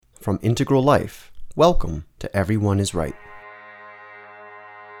From Integral Life, welcome to Everyone is Right.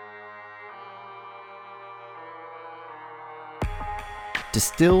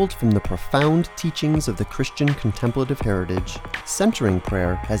 Distilled from the profound teachings of the Christian contemplative heritage, Centering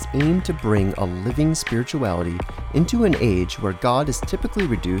Prayer has aimed to bring a living spirituality into an age where God is typically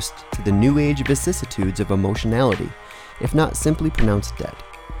reduced to the New Age vicissitudes of emotionality, if not simply pronounced dead.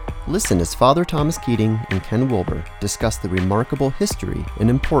 Listen as Father Thomas Keating and Ken Wilber discuss the remarkable history and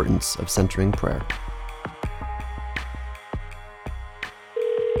importance of centering prayer.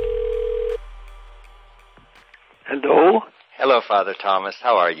 Hello? Hello, Father Thomas.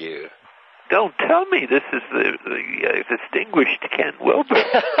 How are you? Don't tell me this is the distinguished Ken Wilber.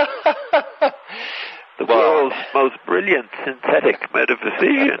 The world's most brilliant synthetic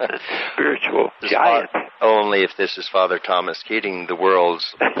metaphysician and spiritual giant. Only if this is Father Thomas Keating, the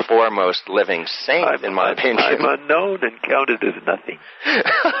world's foremost living saint, in my opinion. I'm unknown and counted as nothing.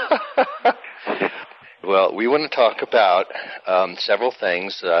 Well, we want to talk about several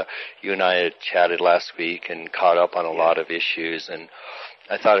things. You and I had chatted last week and caught up on a lot of issues, and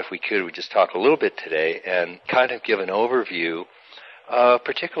I thought if we could, we'd just talk a little bit today and kind of give an overview,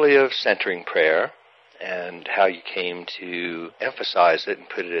 particularly of centering prayer, and how you came to emphasize it and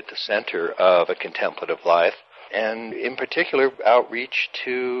put it at the center of a contemplative life, and in particular outreach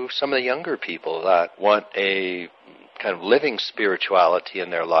to some of the younger people that want a kind of living spirituality in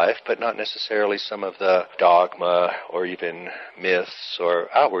their life, but not necessarily some of the dogma or even myths or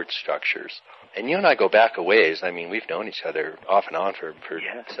outward structures. And you and I go back a ways. I mean, we've known each other off and on for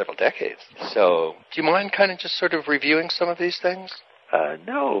several decades. So do you mind kind of just sort of reviewing some of these things?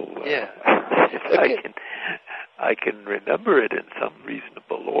 No. Yeah. Okay. I can remember it in some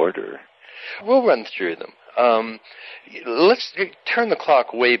reasonable order. We'll run through them. Let's turn the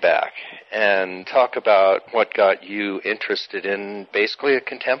clock way back and talk about what got you interested in basically a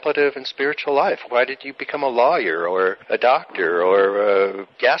contemplative and spiritual life. Why did you become a lawyer or a doctor or a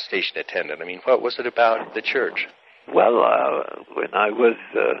gas station attendant? I mean, what was it about the church? Well, when I was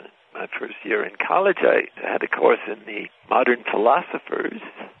my first year in college, I had a course in the modern philosophers,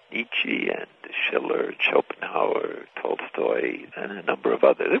 Nietzsche and Schiller, Schopenhauer, Tolstoy, and a number of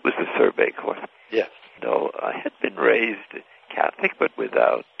others. It was a survey course. Yeah. So I had been raised Catholic, but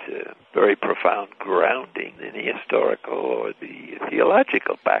without very profound grounding in the historical or the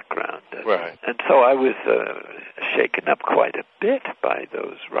theological background. Right. And so I was shaken up quite a bit by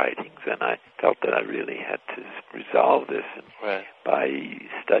those writings, and I felt that I really had to resolve this by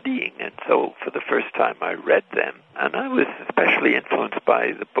studying. And so for the first time I read them, and I was especially influenced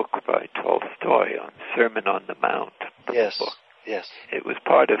by the book by Tolstoy on Sermon on the Mount. Yes, book. yes. It was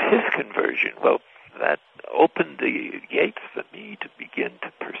part of his conversion. Well, that opened the gates for me to begin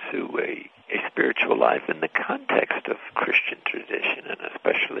to pursue a spiritual life in the context of Christian tradition, and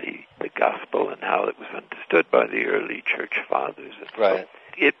especially the gospel and how it was understood by the early church fathers. Right.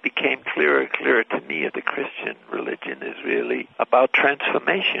 It became clearer and clearer to me that the Christian religion is really about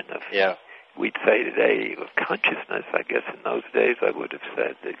transformation of, we'd say today, of consciousness. I guess in those days I would have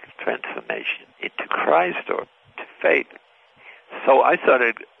said the transformation into Christ or to faith. So I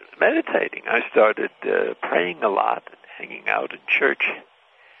started meditating. I started praying a lot and hanging out in church.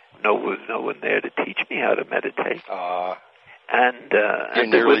 There was no one there to teach me how to meditate. You're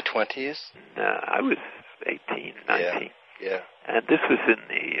in your early 20s? I was 18, 19. Yeah. And this was in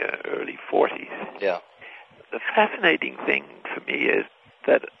the early 40s. Yeah. The fascinating thing for me is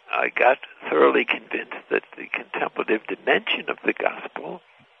that I got thoroughly convinced that the contemplative dimension of the gospel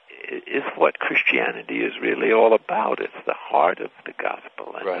is what Christianity is really all about. It's the heart of the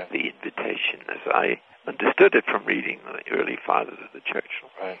gospel and the invitation, as I understood it from reading the early fathers of the church.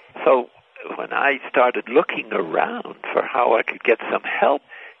 Right. So when I started looking around for how I could get some help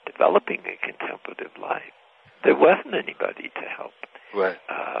developing a contemplative life, there wasn't anybody to help. Right.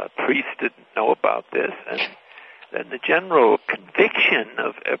 Priests didn't know about this, and then the general conviction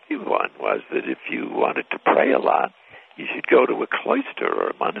of everyone was that if you wanted to pray a lot, you should go to a cloister or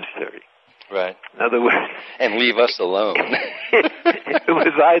a monastery. Right. In other words... And leave us alone. It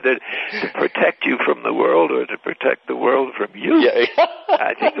was either to protect you from the world or to protect the world from you. Yeah.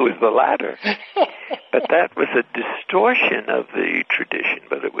 I think it was the latter. But that was a distortion of the tradition,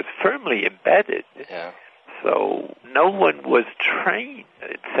 but it was firmly embedded. Yeah. So no one was trained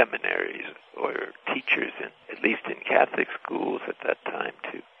in seminaries or teachers, at least in Catholic schools at that time,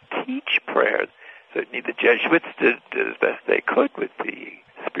 to teach prayer. Certainly the Jesuits did as best they could with the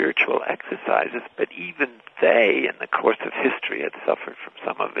spiritual exercises, but even they, in the course of history, had suffered from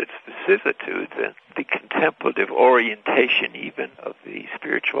some of its vicissitudes, and the contemplative orientation even of the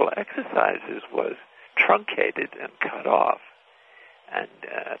spiritual exercises was truncated and cut off. And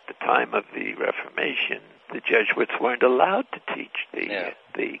at the time of the Reformation, the Jesuits weren't allowed to teach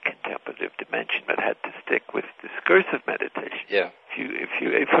the contemplative dimension, but had to stick with discursive meditation. Yeah. If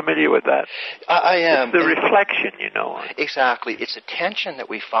you're familiar with that, I am. It's the reflection, Exactly. It's a tension that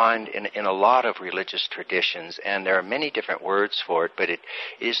we find in a lot of religious traditions, and there are many different words for it, but it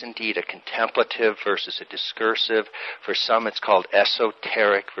is indeed a contemplative versus a discursive. For some, it's called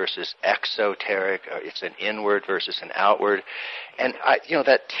esoteric versus exoteric. It's an inward versus an outward. And,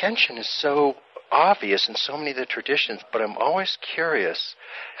 that tension is so obvious in so many of the traditions, but I'm always curious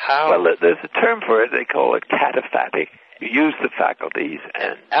how... Well, there's a term for it. They call it cataphatic. You use the faculties,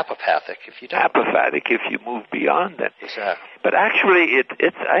 and apopathic if you don't. Apophatic if you move beyond them. Exactly. But actually,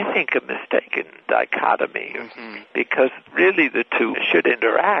 it's I think, a mistaken dichotomy, because really the two should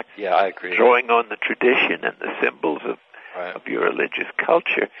interact. Yeah, I agree. Drawing on the tradition and the symbols of your religious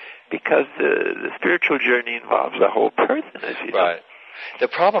culture, because the spiritual journey involves the whole person, as you know. Right. The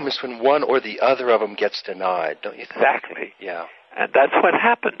problem is when one or the other of them gets denied, don't you think? Exactly. Yeah. And that's what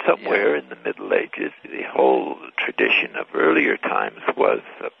happened somewhere in the Middle Ages. The whole tradition of earlier times was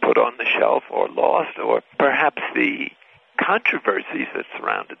put on the shelf or lost, or perhaps the controversies that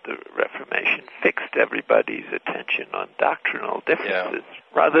surrounded the Reformation fixed everybody's attention on doctrinal differences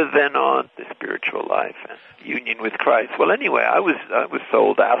rather than on the spiritual life and union with Christ. Well, anyway, I was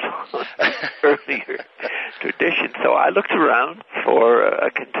sold out on earlier tradition, so I looked around for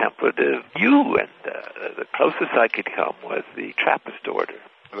a contemplative view, and the closest I could come was the Trappist order.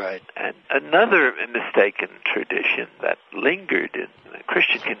 Right. And another mistaken tradition that lingered in the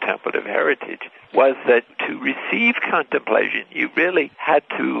Christian contemplative heritage was that to receive contemplation, you really had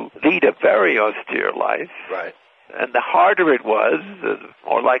to lead a very austere life. Right. And the harder it was, the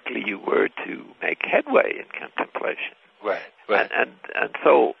more likely you were to make headway in contemplation. Right. Right. And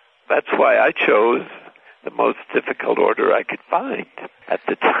so that's why I chose the most difficult order I could find at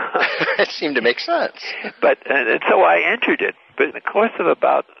the time. It seemed to make sense. And so I entered it. But in the course of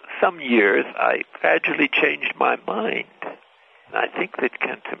about some years, I gradually changed my mind. And I think that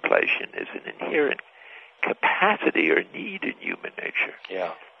contemplation is an inherent capacity or need in human nature.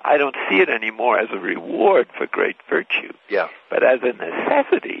 Yeah. I don't see it anymore as a reward for great virtue, but as a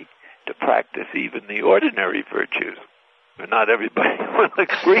necessity to practice even the ordinary virtues. But not everybody will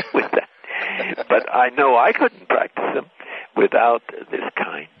agree with that. But I know I couldn't practice them without this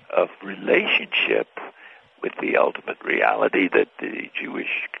kind of relationship with the ultimate reality that the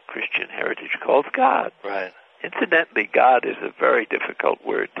Jewish Christian heritage calls God. Right. Incidentally, God is a very difficult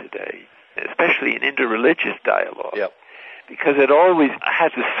word today, especially in interreligious dialogue. Yep. Because it always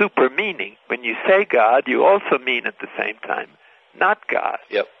has a super meaning. When you say God, you also mean at the same time not God.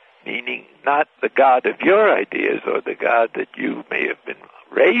 Yep. Meaning not the God of your ideas or the God that you may have been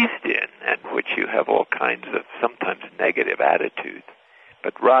raised in and which you have all kinds of sometimes negative attitudes,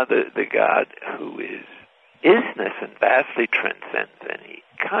 but rather the God who is isness and vastly transcends any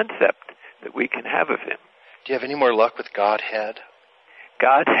concept that we can have of him. Do you have any more luck with Godhead?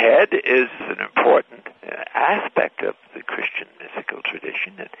 Godhead is an important aspect of the Christian mystical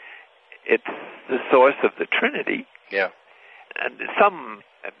tradition. It's the source of the Trinity. Yeah. And some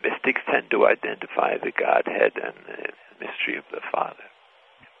mystics tend to identify the Godhead and the mystery of the Father.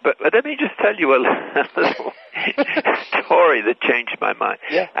 But let me just tell you a little story that changed my mind.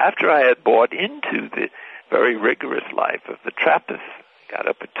 Yeah. After I had bought into the very rigorous life of the Trappists, got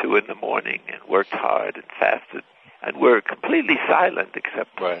up at 2 a.m. and worked hard and fasted, and were completely silent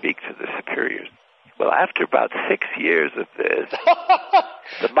except to speak to the superiors. Well, after about 6 years of this,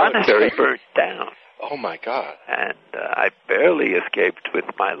 the monastery burnt down. Oh, my God. And I barely escaped with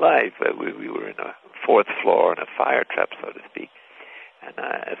my life. We were in a 4th floor in a fire trap, so to speak. And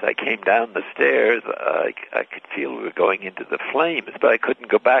as I came down the stairs, I could feel we were going into the flames, but I couldn't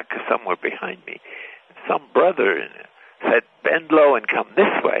go back because some were behind me. And some brother said, "Bend low and come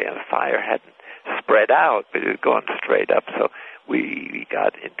this way." And the fire hadn't spread out, but it had gone straight up. So we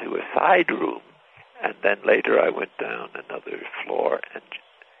got into a side room. And then later I went down another floor and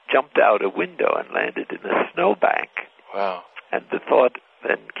jumped out a window and landed in a snowbank. Wow. And the thought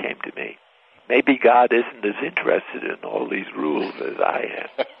then came to me, maybe God isn't as interested in all these rules as I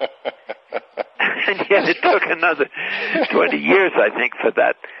am. And yet it took another 20 years, I think, for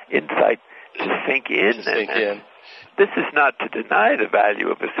that insight to sink in. And this is not to deny the value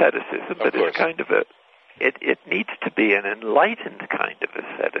of asceticism, but it's kind of it needs to be an enlightened kind of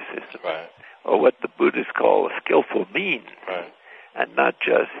asceticism, or what the Buddhists call a skillful means, and not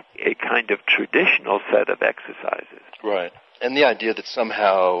just a kind of traditional set of exercises. Right. And the idea that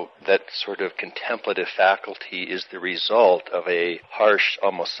somehow that sort of contemplative faculty is the result of a harsh,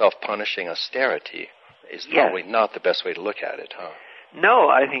 almost self-punishing austerity is probably not the best way to look at it, huh? No,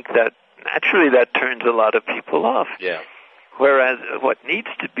 I think that naturally that turns a lot of people off. Yeah. Whereas what needs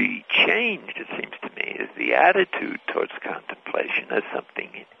to be changed, it seems to me, is the attitude towards contemplation as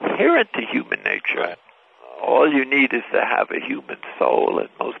something inherent to human nature. Right. All you need is to have a human soul, and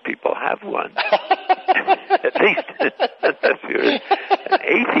most people have one. At least, unless you're an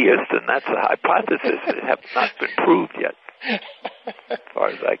atheist, and that's a hypothesis that has not been proved yet, as far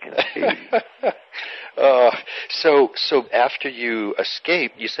as I can see. So after you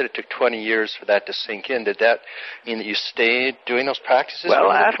escaped, you said it took 20 years for that to sink in. Did that mean that you stayed doing those practices?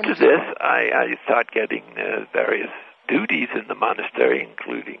 Well, after this, I started getting various duties in the monastery,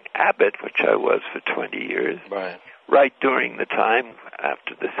 including abbot, which I was for 20 years. Right during the time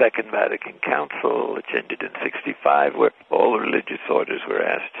after the Second Vatican Council, which ended in 1965, where all the religious orders were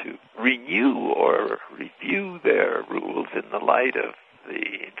asked to renew or review their rules in the light of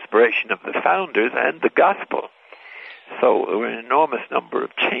the inspiration of the founders and the gospel. So there were an enormous number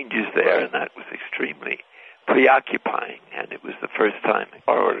of changes there, and that was extremely preoccupying. And it was the first time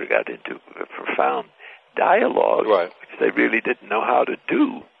our order got into a profound dialogue, which they really didn't know how to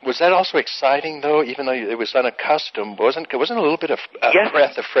do. Was that also exciting, though, even though it was unaccustomed? Wasn't a little bit of a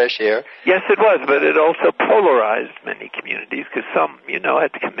breath of fresh air? Yes, it was, but it also polarized many communities, because some,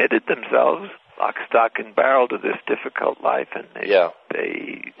 had committed themselves lock, stock, and barrel to this difficult life, and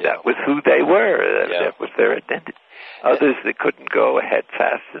that was who they were. That was their identity. Others, they couldn't go ahead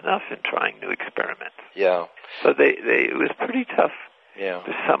fast enough in trying new experiments. So it was pretty tough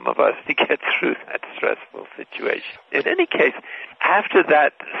for some of us to get through that stressful situation. In any case, after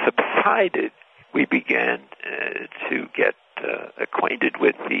that subsided, we began to get acquainted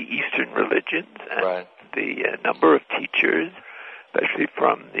with the Eastern religions and the number of teachers, especially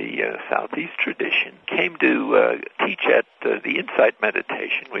from the Southeast tradition, came to teach at the Insight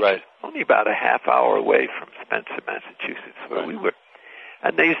Meditation, which is only about a half hour away from Spencer, Massachusetts, where we were.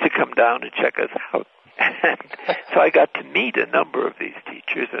 And they used to come down and check us out. And so I got to meet a number of these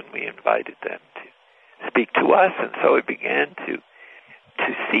teachers, and we invited them to speak to us, and so we began to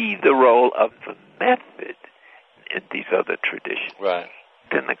see the role of the method in these other traditions.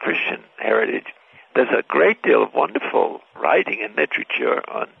 In the Christian heritage, there's a great deal of wonderful writing and literature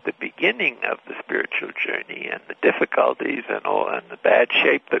on the beginning of the spiritual journey and the difficulties and the bad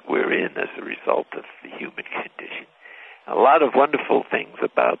shape that we're in as a result of the human condition. A lot of wonderful things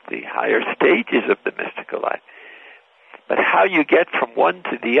about the higher stages of the mystical life. But how you get from one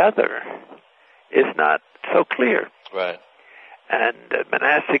to the other is not so clear. And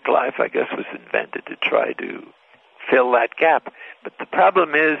monastic life, I guess, was invented to try to fill that gap. But the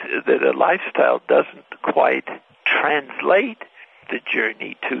problem is that a lifestyle doesn't quite translate the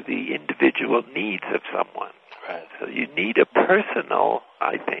journey to the individual needs of someone. So you need a personal,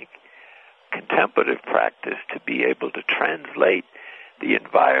 I think, contemplative practice to be able to translate the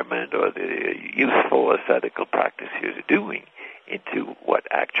environment or the useful ascetical practice you're doing into what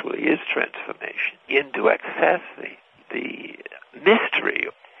actually is transformation, into access the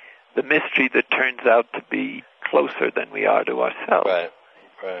mystery that turns out to be closer than we are to ourselves.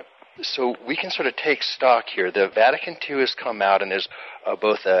 So we can sort of take stock here. The Vatican II has come out, and there's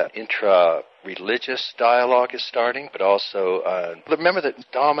both an intra-religious dialogue is starting, but also, remember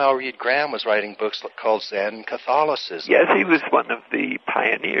that Dom Reed Graham was writing books called Zen Catholicism. Yes, he was one of the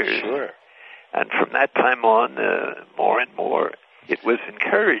pioneers. And from that time on, more and more, it was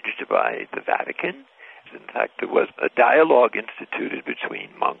encouraged by the Vatican. In fact, there was a dialogue instituted between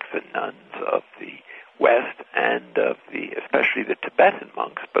monks and nuns of the West and of especially the Tibetan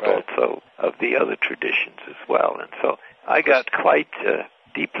monks, but also of the other traditions as well. And so I got quite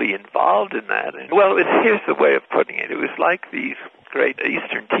deeply involved in that. And, well, here's the way of putting it. It was like these great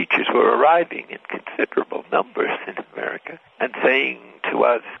Eastern teachers were arriving in considerable numbers in America and saying to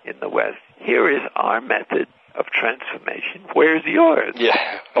us in the West, here is our method of transformation. Where's yours?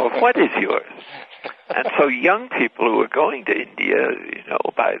 Or what is yours? And so young people who were going to India,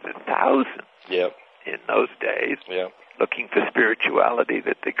 by the thousands in those days, looking for spirituality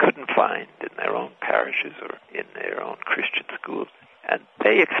that they couldn't find in their own parishes or in their own Christian schools. And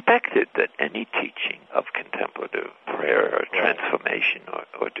they expected that any teaching of contemplative prayer or transformation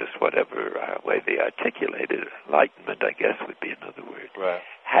or just whatever way they articulated, enlightenment, I guess would be another word,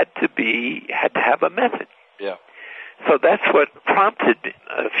 had to have a method. So that's what prompted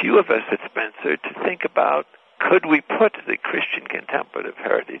a few of us at Spencer to think about, could we put the Christian contemplative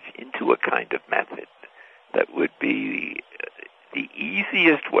heritage into a kind of method that would be the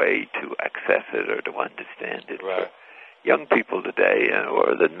easiest way to access it or to understand it for young people today,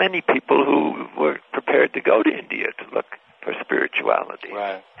 or the many people who were prepared to go to India to look for spirituality.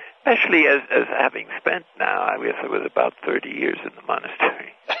 especially as having spent now, I guess it was about 30 years in the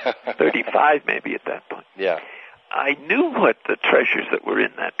monastery, 35 maybe at that point. Yeah. I knew what the treasures that were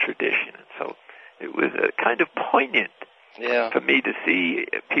in that tradition, and so it was kind of poignant for me to see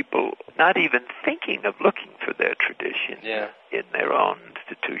people not even thinking of looking for their tradition in their own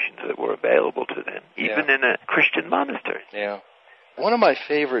institutions that were available to them, even in a Christian monastery. Yeah. One of my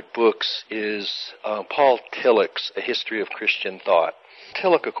favorite books is Paul Tillich's A History of Christian Thought.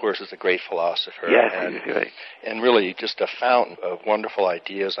 Tillich, of course, is a great philosopher. Yes, he's great. And really just a fountain of wonderful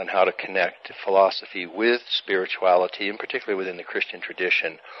ideas on how to connect philosophy with spirituality, and particularly within the Christian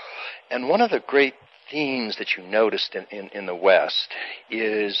tradition. And one of the great themes that you noticed in the West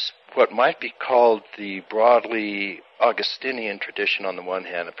is what might be called the broadly Augustinian tradition on the one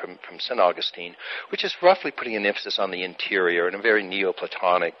hand, from St. Augustine, which is roughly putting an emphasis on the interior in a very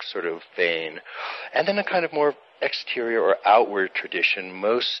Neoplatonic sort of vein, and then a kind of more exterior or outward tradition,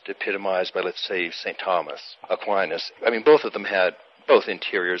 most epitomized by, let's say, St. Thomas Aquinas. I mean, both of them had both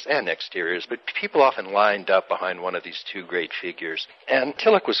interiors and exteriors, but people often lined up behind one of these two great figures. And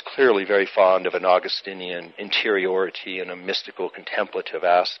Tillich was clearly very fond of an Augustinian interiority and a mystical contemplative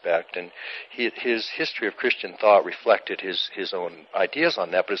aspect, and his History of Christian Thought reflected his own ideas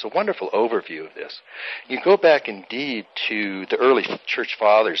on that, but it's a wonderful overview of this. You go back indeed to the early church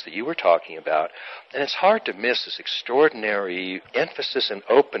fathers that you were talking about, and it's hard to miss this extraordinary emphasis and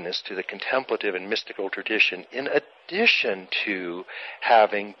openness to the contemplative and mystical tradition, in addition to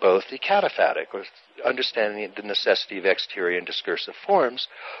having both the cataphatic, or understanding the necessity of exterior and discursive forms.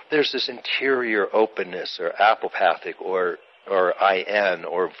 There's this interior openness, or apopathic, or I-N,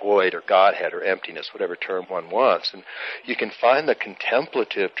 or void, or Godhead, or emptiness, whatever term one wants. And you can find the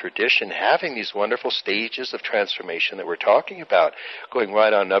contemplative tradition having these wonderful stages of transformation that we're talking about, going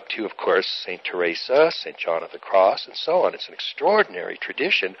right on up to, of course, St. Teresa, St. John of the Cross, and so on. It's an extraordinary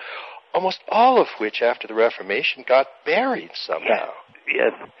tradition, almost all of which, after the Reformation, got buried somehow.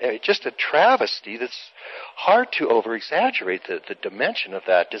 Yes. Just a travesty that's hard to over-exaggerate the dimension of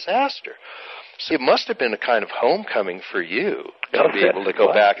that disaster. So it must have been a kind of homecoming for you to be able to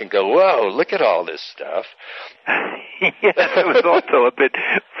go back and go, whoa, look at all this stuff. Yes, it was also a bit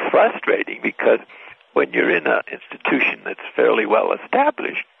frustrating, because when you're in an institution that's fairly well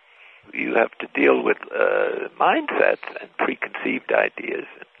established, you have to deal with mindsets and preconceived ideas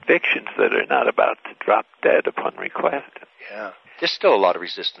and convictions that are not about to drop dead upon request. Yeah. There's still a lot of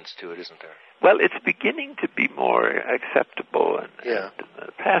resistance to it, isn't there? Well, it's beginning to be more acceptable, and in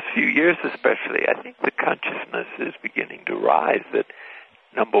the past few years especially, I think the consciousness is beginning to rise that,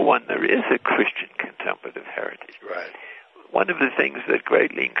 number one, there is a Christian contemplative heritage. Right. One of the things that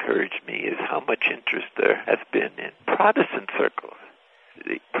greatly encouraged me is how much interest there has been in Protestant circles.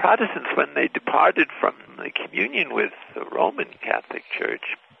 The Protestants, when they departed from the communion with the Roman Catholic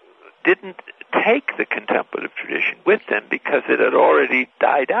Church, didn't take the contemplative tradition with them because it had already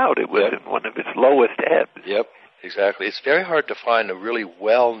died out. It was in one of its lowest ebbs. Yep, exactly. It's very hard to find a really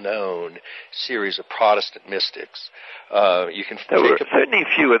well-known series of Protestant mystics. There were certainly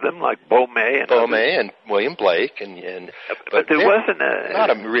a few of them, like Beaumais and William Blake, but there wasn't not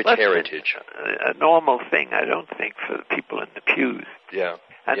a rich heritage. A normal thing, I don't think, for the people in the pews. Yeah.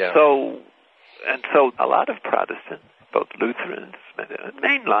 So a lot of Protestants, both Lutherans,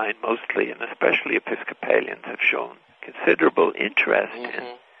 mainline mostly, and especially Episcopalians, have shown considerable interest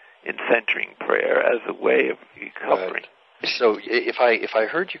in centering prayer as a way of recovering. Right. So if I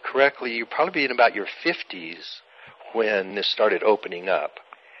heard you correctly, you'd probably be in about your 50s when this started opening up.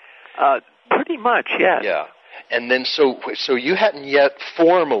 Pretty much, yes. Yeah. And then so you hadn't yet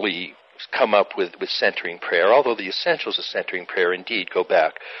formally come up with centering prayer, although the essentials of centering prayer indeed go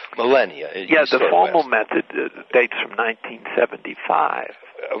back millennia. Yeah, the formal method dates from 1975.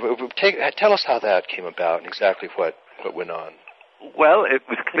 Tell us how that came about and exactly what went on. Well, it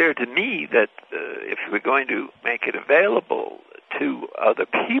was clear to me that if we're going to make it available to other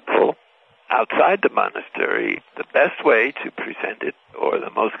people outside the monastery, the best way to present it, or the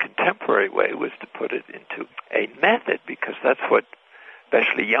most contemporary way, was to put it into a method, because that's what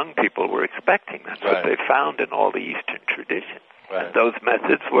especially young people were expecting. That's what they found in all the Eastern traditions. Right. And those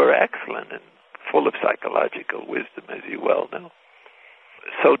methods were excellent and full of psychological wisdom, as you well know.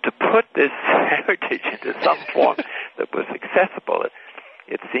 So to put this heritage into some form that was accessible,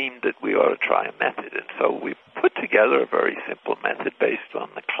 it seemed that we ought to try a method. And so we put together a very simple method based on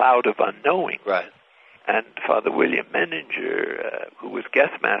the cloud of unknowing. Right. And Father William Menninger, who was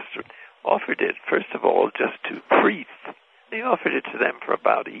guest master, offered it, first of all, just to priests. He offered it to them for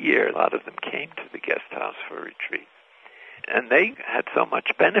about a year. A lot of them came to the guest house for a retreat. And they had so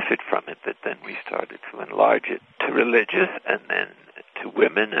much benefit from it that then we started to enlarge it to religious and then to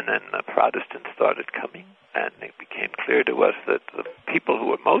women, and then the Protestants started coming, and it became clear to us that the people who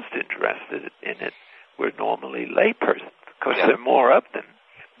were most interested in it were normally laypersons. Of course, there are more of them,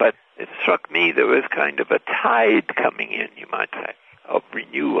 but it struck me there was kind of a tide coming in, you might say, of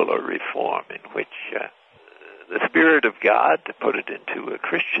renewal or reform in which the Spirit of God, to put it into a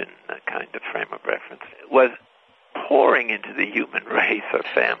Christian kind of frame of reference, was pouring into the human race or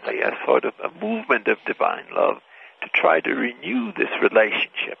family as sort of a movement of divine love to try to renew this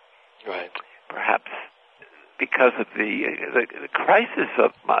relationship. Right. Perhaps because of the crisis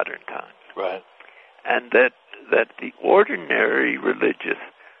of modern times. Right. And that the ordinary religious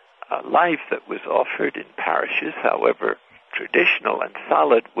life that was offered in parishes, however traditional and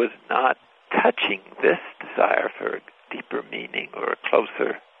solid, was not touching this desire for a deeper meaning or a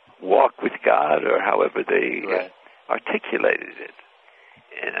closer walk with God, or however they articulated it.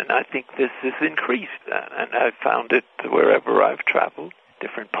 And I think this has increased, and I've found it wherever I've traveled,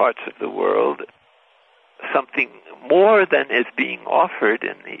 different parts of the world, something more than is being offered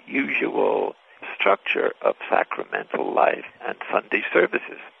in the usual structure of sacramental life and Sunday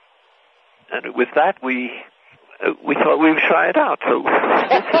services. And with that, we thought we would try it out. So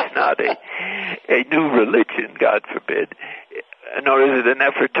this is not a new religion, God forbid, nor is it an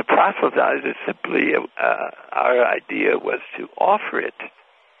effort to proselytize. It's simply our idea was to offer it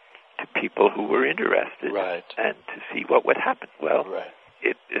to people who were interested and to see what would happen. Well,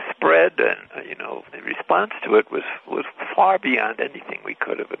 it spread, and the response to it was far beyond anything we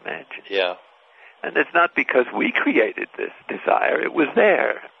could have imagined. Yeah. And it's not because we created this desire; it was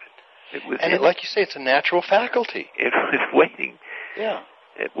there. It was, and like you say, it's a natural faculty. It was waiting. Yeah.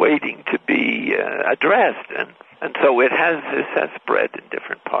 Waiting to be addressed, and so this has spread in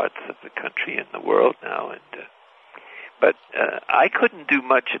different parts of the country and the world now. But I couldn't do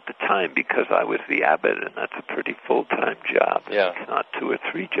much at the time because I was the abbot, and that's a pretty full-time job. Yeah. It's not 2 or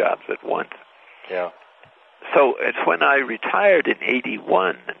 3 jobs at once. Yeah. So it's when I retired in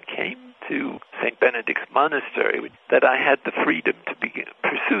 1981 and came to St. Benedict's Monastery that I had the freedom to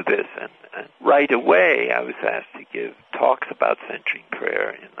pursue this. And right away I was asked to give talks about centering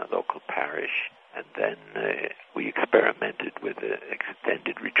prayer in the local parish. And then we experimented with an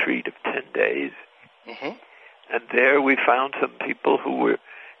extended retreat of 10 days. Mm-hmm. And there we found some people who were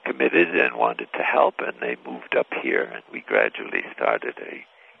committed and wanted to help, and they moved up here, and we gradually started a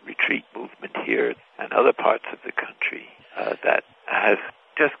retreat movement here and other parts of the country that has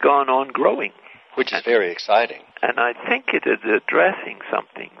just gone on growing. Which is very exciting. And I think it is addressing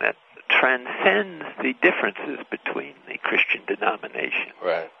something that transcends the differences between the Christian denominations.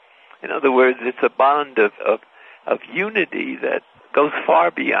 Right. In other words, it's a bond of unity that goes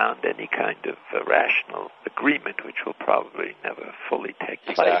far beyond any kind of rational agreement, which will probably never fully take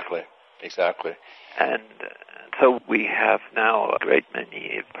place. Exactly. And so we have now a great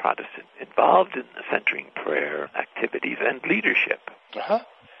many Protestants involved in the centering prayer activities and leadership. Uh-huh.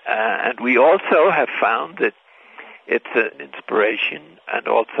 And we also have found that it's an inspiration and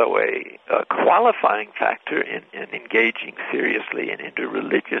also a qualifying factor in engaging seriously in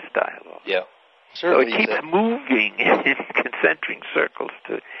interreligious dialogue. Yeah. Certainly. So it keeps moving in concentric circles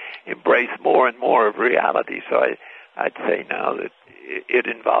to embrace more and more of reality. So I'd say now that it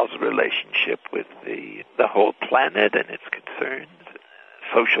involves a relationship with the whole planet and its concerns,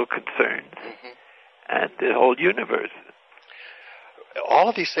 social concerns, and the whole universe. All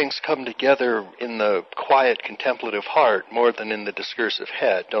of these things come together in the quiet contemplative heart more than in the discursive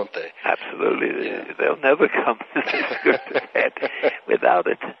head, don't they? Absolutely. Yeah. They'll never come to the discursive head without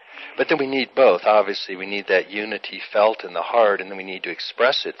it. But then we need both. Obviously, we need that unity felt in the heart, and then we need to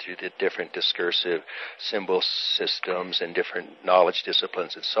express it through the different discursive symbol systems and different knowledge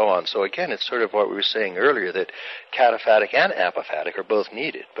disciplines and so on. So again, it's sort of what we were saying earlier, that cataphatic and apophatic are both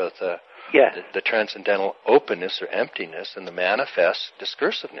needed, both the transcendental openness or emptiness and the manifest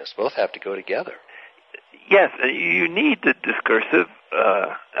discursiveness. Both have to go together. Yes, you need the discursive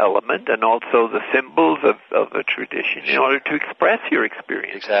element and also the symbols of a tradition in order to express your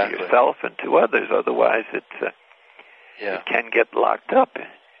experience to yourself and to others. Otherwise, it can get locked up.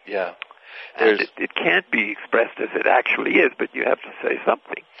 Yeah. And it can't be expressed as it actually is, but you have to say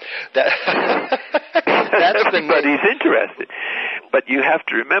something. Everybody's interested. But you have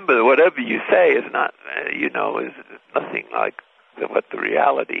to remember that whatever you say is not, is nothing like what the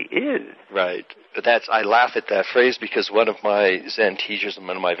reality is. Right. I laugh at that phrase because one of my Zen teachers and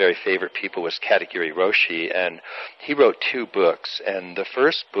one of my very favorite people was Katagiri Roshi, and he wrote 2 books, and the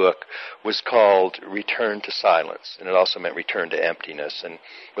first book was called Return to Silence, and it also meant Return to Emptiness, and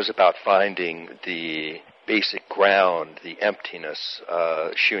was about finding the basic ground, the emptiness,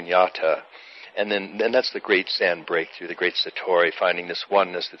 shunyata, And that's the great Zen breakthrough, the great Satori, finding this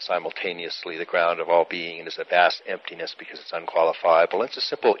oneness that's simultaneously the ground of all being and is a vast emptiness because it's unqualifiable. It's a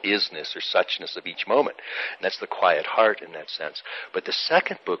simple isness or suchness of each moment. And that's the quiet heart in that sense. But the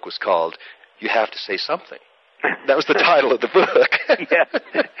second book was called You Have to Say Something. That was the title of the book. Yeah.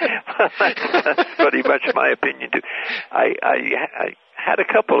 Well, that's pretty much my opinion, too. I had a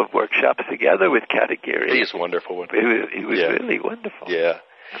couple of workshops together with Katagiri. He's a wonderful one. He was really wonderful. Yeah.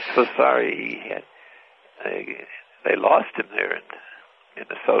 I'm so sorry they lost him there in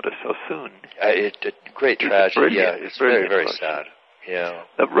Minnesota so soon. Great tragedy. Yeah, it's very, very Roshi. sad. Yeah.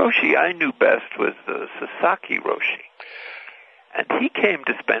 The Roshi I knew best was the Sasaki Roshi. And he came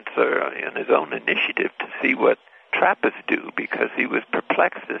to Spencer on his own initiative to see what Trappists do, because he was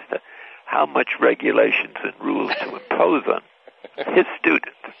perplexed as to how much regulations and rules to impose on his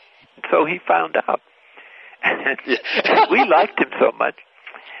students. And so he found out. And we liked him so much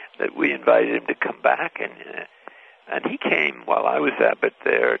that we invited him to come back, and he came while I was abbot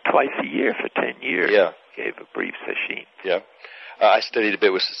there twice a year for 10 years. Yeah. Gave a brief session. Yeah. I studied a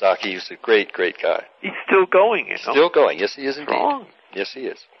bit with Sasaki. He was a great, great guy. He's still going, you know. Still going. Yes, he is indeed. Strong. Yes, he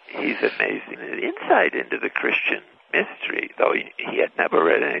is. He's amazing. The insight into the Christian mystery, though he had never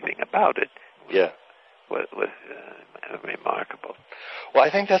read anything about it, was remarkable. Well, I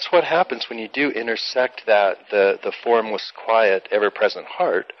think that's what happens when you do intersect that, the formless, quiet, ever-present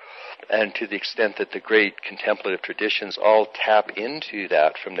heart, and to the extent that the great contemplative traditions all tap into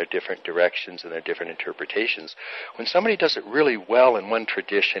that from their different directions and their different interpretations. When somebody does it really well in one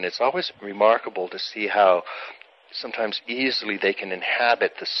tradition, it's always remarkable to see how sometimes easily they can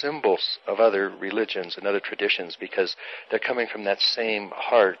inhabit the symbols of other religions and other traditions, because they're coming from that same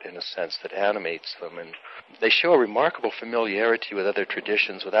heart, in a sense, that animates them. And they show a remarkable familiarity with other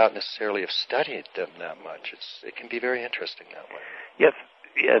traditions without necessarily have studied them that much. It can be very interesting that way. Yes,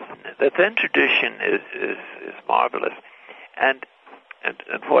 the Zen tradition is marvelous. And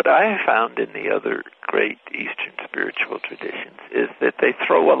what I have found in the other great Eastern spiritual traditions is that they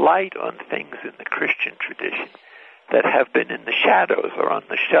throw a light on things in the Christian tradition that have been in the shadows or on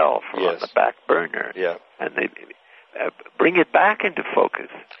the shelf or on the back burner. Yeah. And they bring it back into focus.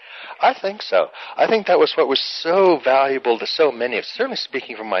 I think so. I think that was what was so valuable to so many, certainly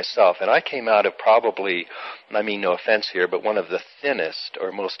speaking for myself. And I came out of probably, I mean no offense here, but one of the thinnest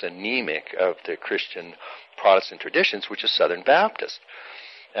or most anemic of the Christian Protestant traditions, which is Southern Baptist.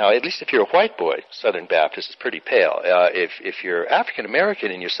 Now, at least if you're a white boy, Southern Baptist is pretty pale. If you're African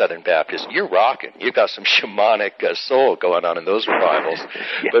American and you're Southern Baptist, you're rocking. You've got some shamanic soul going on in those revivals.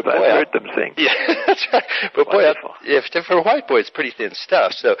 Yes, but boy, I've heard them sing. Yeah, that's right. But boy, for a white boy, it's pretty thin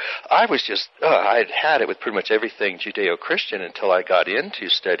stuff. So I was just, I'd had it with pretty much everything Judeo-Christian until I got into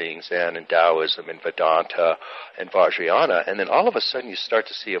studying Zen and Taoism and Vedanta and Vajrayana. And then all of a sudden you start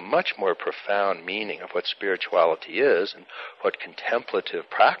to see a much more profound meaning of what spirituality is and what contemplative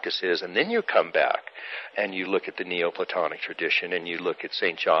practice is, and then you come back and you look at the Neoplatonic tradition, and you look at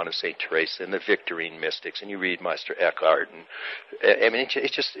St. John and St. Teresa and the Victorine mystics, and you read Meister Eckhart, and I mean,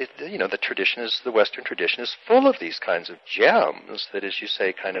 the tradition is, the Western tradition is full of these kinds of gems that, as you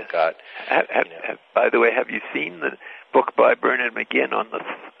say, kind of got. By the way, have you seen the book by Bernard McGinn on the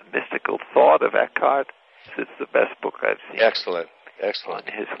mystical thought of Eckhart? It's the best book I've seen. Excellent. On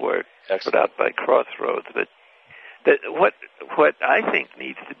his work, Excellent. Put out by Crossroads, but. What I think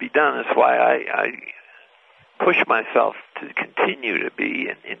needs to be done is why I push myself to continue to be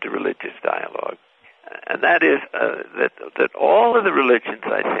in interreligious dialogue, and that is that all of the religions,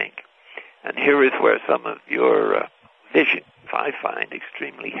 I think, and here is where some of your vision I find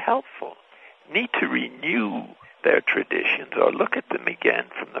extremely helpful, need to renew their traditions or look at them again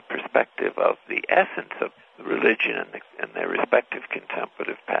from the perspective of the essence of the religion and their respective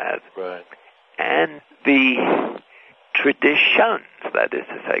contemplative paths, right, and the traditions, that is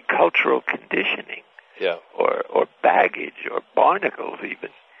to say, cultural conditioning, or baggage, or barnacles even,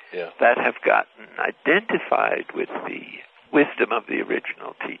 that have gotten identified with the wisdom of the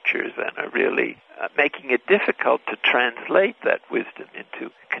original teachers and are really making it difficult to translate that wisdom into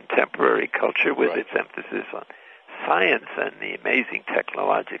contemporary culture with its emphasis on science and the amazing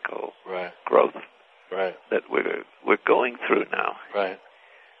technological growth that we're going through now. Right.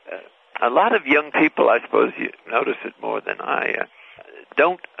 A lot of young people, I suppose you notice it more than I,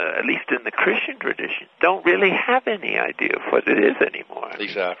 don't, at least in the Christian tradition, don't really have any idea of what it is anymore.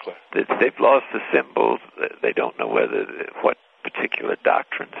 Exactly. They've lost the symbols. They don't know what particular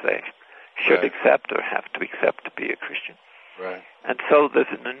doctrines they should accept or have to accept to be a Christian. Right. And so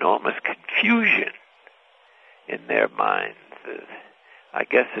there's an enormous confusion in their minds. I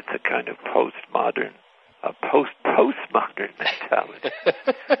guess it's a kind of postmodern mentality,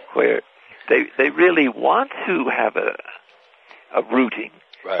 they really want to have a rooting,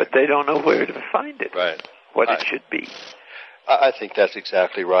 but they don't know where to find it, what it should be. I think that's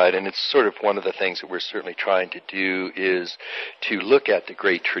exactly right, and it's sort of one of the things that we're certainly trying to do is to look at the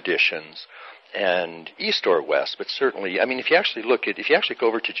great traditions, and East or West, but certainly, I mean, if you actually go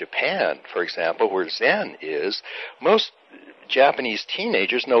over to Japan, for example, where Zen is, most Japanese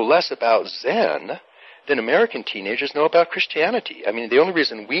teenagers know less about Zen than American teenagers know about Christianity. I mean, the only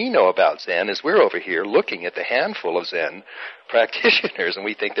reason we know about Zen is we're over here looking at the handful of Zen practitioners, and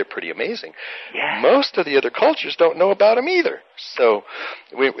we think they're pretty amazing. Yeah. Most of the other cultures don't know about them either. So,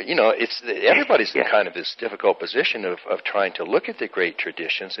 everybody's in kind of this difficult position of trying to look at the great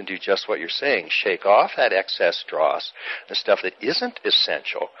traditions and do just what you're saying, shake off that excess dross, the stuff that isn't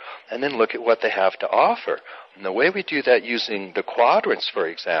essential, and then look at what they have to offer. And the way we do that using the quadrants, for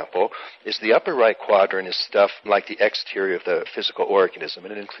example, is the upper right quadrant is stuff like the exterior of the physical organism,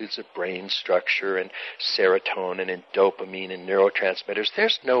 and it includes the brain structure and serotonin and dopamine and neurotransmitters.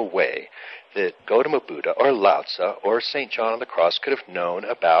 There's no way that Gautama Buddha or Lao Tzu or St. John of the Cross could have known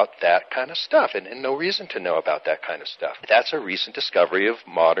about that kind of stuff, and no reason to know about that kind of stuff. That's a recent discovery of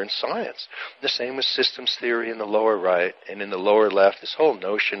modern science. The same with systems theory in the lower right, and in the lower left, this whole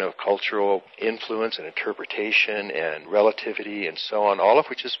notion of cultural influence and interpretation and relativity and so on, all of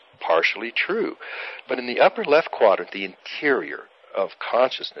which is partially true. But in the upper left quadrant, the interior of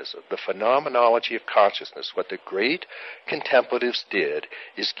consciousness, of the phenomenology of consciousness, what the great contemplatives did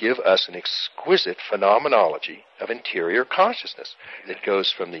is give us an exquisite phenomenology of interior consciousness that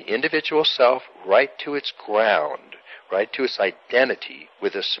goes from the individual self right to its ground, right to its identity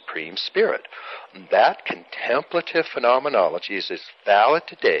with the Supreme Spirit. That contemplative phenomenology is as valid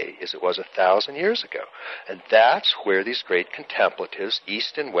today as it was 1,000 years ago. And that's where these great contemplatives,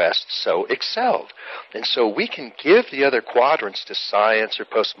 East and West, so excelled. And so we can give the other quadrants to science or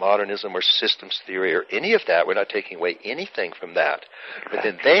postmodernism or systems theory or any of that. We're not taking away anything from that. But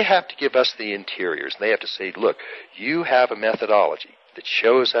then they have to give us the interiors. They have to say, look, you have a methodology that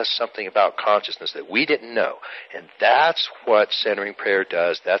shows us something about consciousness that we didn't know. And that's what centering prayer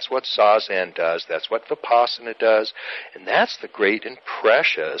does. That's what Zazen does. That's what Vipassana does. And that's the great and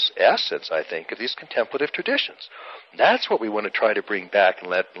precious essence, I think, of these contemplative traditions. That's what we want to try to bring back and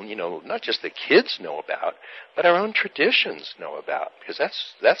let, not just the kids know about, but our own traditions know about. Because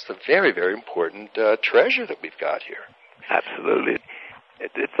that's the very, very important treasure that we've got here. Absolutely.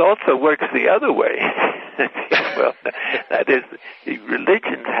 It also works the other way. Well, that is, the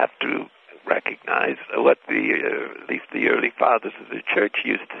religions have to recognize what at least the early fathers of the church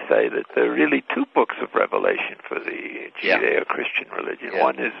used to say, that there are really two books of revelation for the Judeo-Christian religion. Yeah.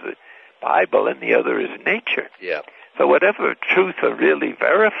 One is the Bible and the other is nature. Yeah. So whatever truths are really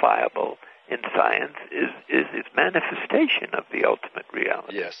verifiable in science is its manifestation of the ultimate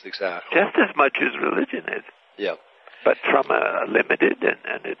reality. Yes, exactly. Just as much as religion is. Yeah. But from a limited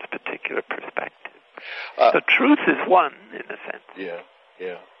and its particular perspective. So truth is one, in a sense.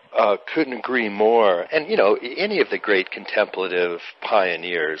 Yeah. Couldn't agree more. And, any of the great contemplative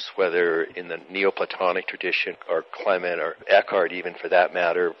pioneers, whether in the Neoplatonic tradition or Clement or Eckhart even for that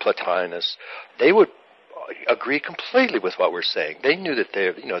matter, Plotinus, they would agree completely with what we're saying. They knew that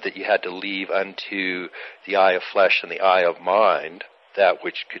that you had to leave unto the eye of flesh and the eye of mind that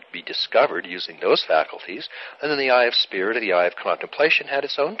which could be discovered using those faculties, and then the eye of spirit or the eye of contemplation had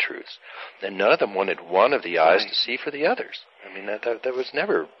its own truths. And none of them wanted one of the eyes to see for the others. I mean, that was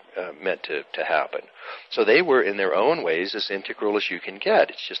never meant to happen. So they were, in their own ways, as integral as you can get.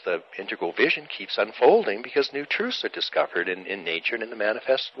 It's just the integral vision keeps unfolding because new truths are discovered in nature and in the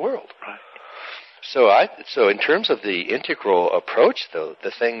manifest world. Right. So in terms of the integral approach, though,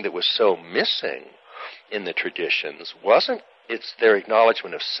 the thing that was so missing in the traditions wasn't it's their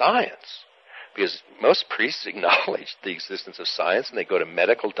acknowledgement of science, because most priests acknowledge the existence of science and they go to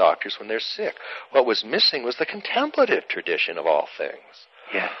medical doctors when they're sick. What was missing was the contemplative tradition of all things.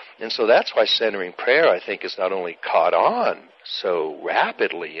 Yeah. And so that's why centering prayer, I think, has not only caught on so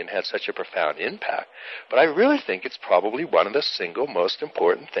rapidly and had such a profound impact, but I really think it's probably one of the single most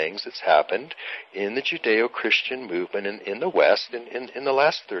important things that's happened in the Judeo-Christian movement in the West in the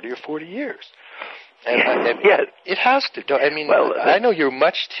last 30 or 40 years. And it has to. I know you're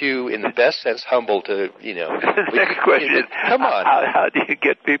much too, in the best sense, humble to, The next question is, come on. How do you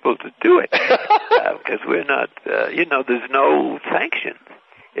get people to do it? Because we're not, there's no sanction.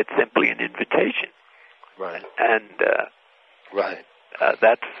 It's simply an invitation. Right. And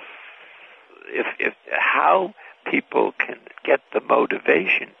that's if how people can get the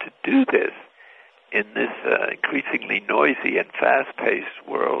motivation to do this in this increasingly noisy and fast-paced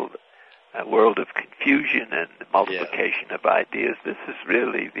world. A world of confusion and multiplication of ideas. This is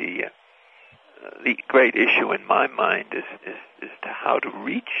really the the great issue in my mind is to how to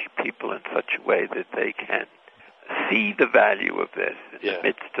reach people in such a way that they can see the value of this in the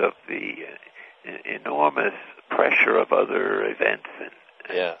midst of the enormous pressure of other events,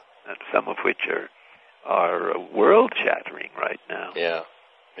 and some of which are world-shattering right now.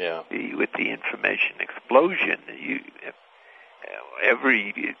 With the information explosion,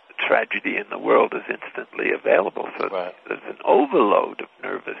 every tragedy in the world is instantly available. So there's an overload of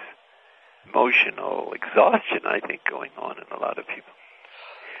nervous, emotional exhaustion, I think, going on in a lot of people.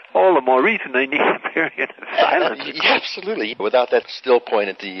 All the more reason they need a period of silence. Absolutely. Without that still point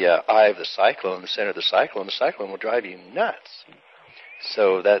at the eye of the cyclone, the center of the cyclone will drive you nuts.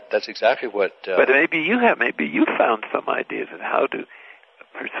 So that's exactly what... But maybe you found some ideas on how to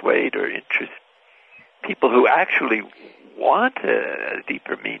persuade or interest people who actually want a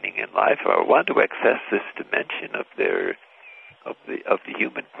deeper meaning in life, or want to access this dimension of the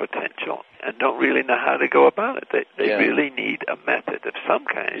human potential, and don't really know how to go about it. They really need a method of some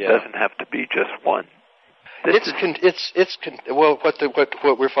kind. It doesn't have to be just one. What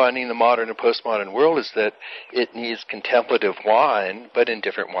we're finding in the modern and postmodern world is that it needs contemplative wine, but in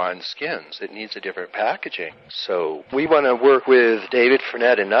different wine skins. It needs a different packaging. So we want to work with David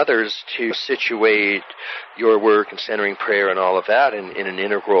Frenette and others to situate your work and centering prayer and all of that in an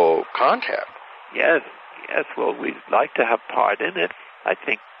integral context. Yes. Well, we'd like to have part in it. I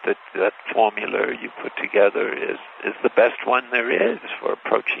think that formula you put together is the best one there is for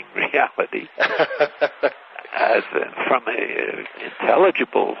approaching reality. From a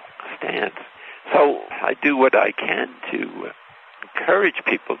intelligible stance. So I do what I can to encourage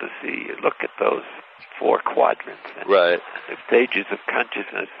people to look at those 4 quadrants and the stages of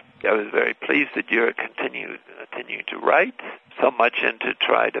consciousness. I was very pleased that you're continuing to write so much and to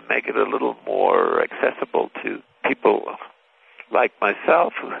try to make it a little more accessible to people like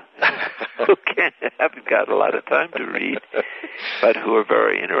myself who haven't got a lot of time to read, but who are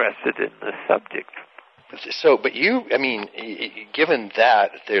very interested in the subject. So, but given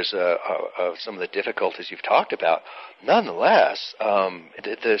that there's some of the difficulties you've talked about, nonetheless,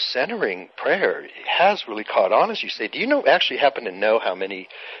 the centering prayer has really caught on, as you say. Do you actually happen to know how many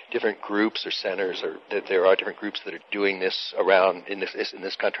different groups or centers, or that there are different groups that are doing this around in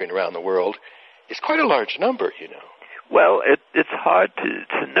this country and around the world? It's quite a large number, Well, it's hard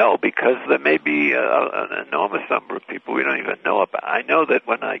to know, because there may be an enormous number of people we don't even know about. I know that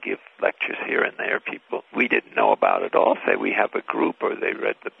when I give lectures here and there, people we didn't know about at all say we have a group, or they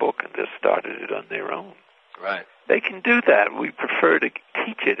read the book and just started it on their own. Right. They can do that. We prefer to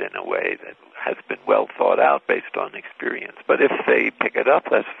teach it in a way that has been well thought out based on experience. But if they pick it up,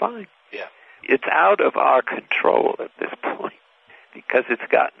 that's fine. Yeah. It's out of our control at this point, because it's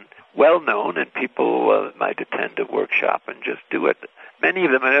gotten well known, and people might attend a workshop and just do it. Many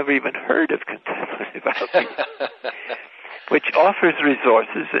of them have never even heard of contemplative outreach, which offers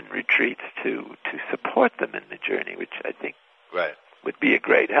resources and retreats to support them in the journey, which I think would be a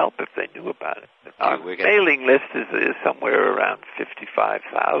great help if they knew about it. Our mailing list is somewhere around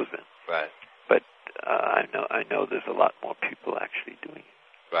 55,000. Right. But I know there's a lot more people actually doing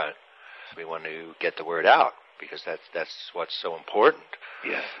it. Right. So we want to get the word out, because that's what's so important.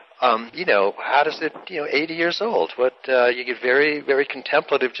 Yes. How does it, 80 years old, you get very, very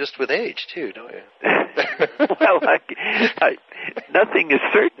contemplative just with age, too, don't you? Well, nothing is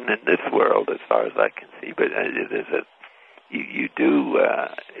certain in this world as far as I can see, but you do,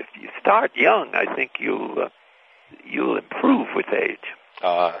 if you start young, I think you'll improve with age.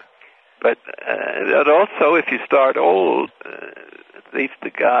 But also, if you start old, at least the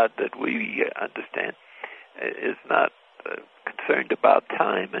God that we understand is not concerned about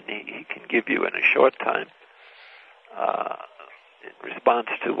time, and he can give you in a short time, in response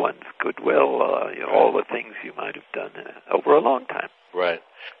to one's goodwill, all the things you might have done over a long time. Right.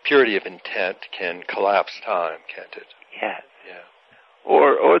 Purity of intent can collapse time, can't it? Yes. Yeah.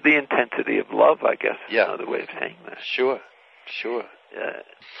 Or the intensity of love, I guess, is another way of saying that. Sure.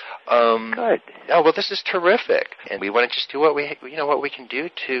 Good. Yeah, well, this is terrific, and we want to just do what we can do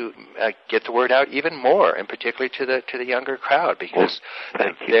to get the word out even more, and particularly to the younger crowd, because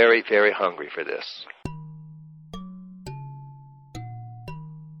they're very, very hungry for this.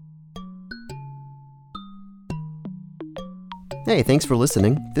 Hey, thanks for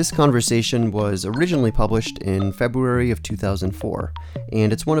listening. This conversation was originally published in February of 2004,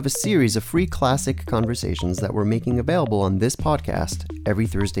 and it's one of a series of free classic conversations that we're making available on this podcast every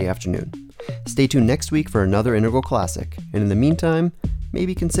Thursday afternoon. Stay tuned next week for another Integral Classic, and in the meantime,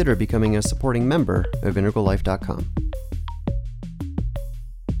 maybe consider becoming a supporting member of IntegralLife.com.